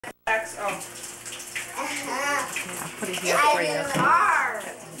Oh. Put it here for you.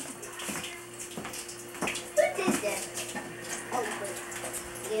 Who did this? Oh,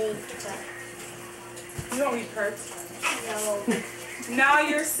 wait. You don't eat hurts. No. Now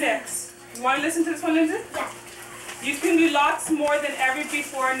you're 6. You want to listen to this one, Lindsay? Yeah. You can do lots more than ever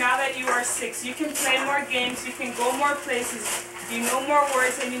before now that you are 6. You can play more games. You can go more places. You know more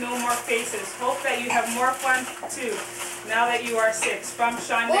words and you know more faces. Hope that you have more fun too now that you are 6. From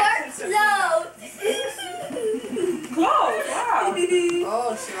Sean and Sabrina. Clothes, wow.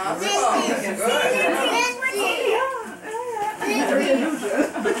 Oh, she loves clothes.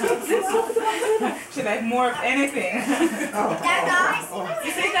 She like more of anything.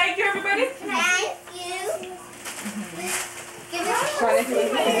 You say thank you, everybody? Thank you. Give it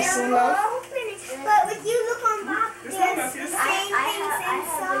but if you look on back, there's the same things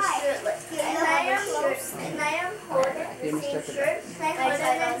inside. And I am holding the same shirt.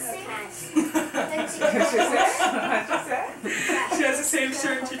 She has the same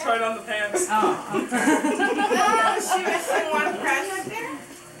shirt and she tried on the pants. Oh, she missing one present there?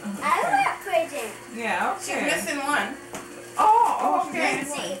 I want present. Yeah, okay. She's missing one. Oh, okay.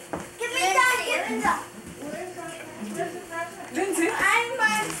 Lindsay. Give me that. Give me that. Lindsay? I'm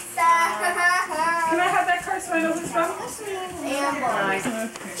my son. Can I have that card so I know who's from?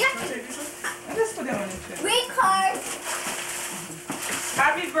 Jackie. I just put it on the tree. Read card.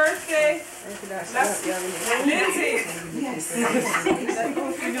 Happy birthday, Lindsay. Yes.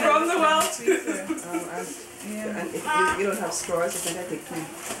 From the Welsh. And if you don't have straws, you can take 2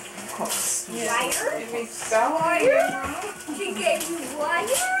 cups. Wire? Wire? She gave you wire?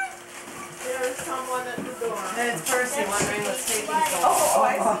 There is someone at the door. And it's Percy wondering what's taking so long. Oh, I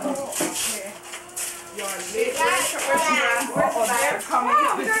see. Where's they're coming.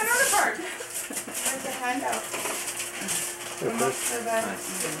 Oh, we got another card. There's a handout.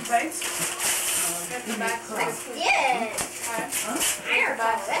 Thanks. Get the back close. Yes. Iron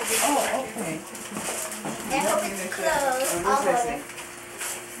box. Oh, okay. I hope it's closed. I'll hold it.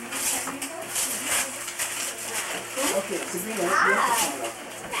 Okay, Sabrina, I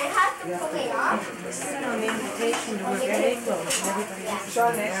have to pull it off. on the invitation to work at April.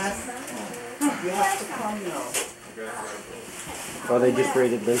 Sean, you have to come now. Oh, they just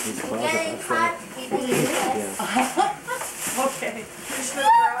raided Lindsay's closet. Getting That's hot. right. People use this. Okay. I'm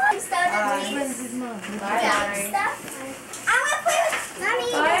starting to use stuff. I'm going to play with Mommy.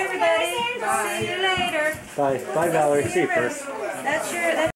 Bye, everybody. See you later. Bye. Bye, Valerie. See you first. That's your...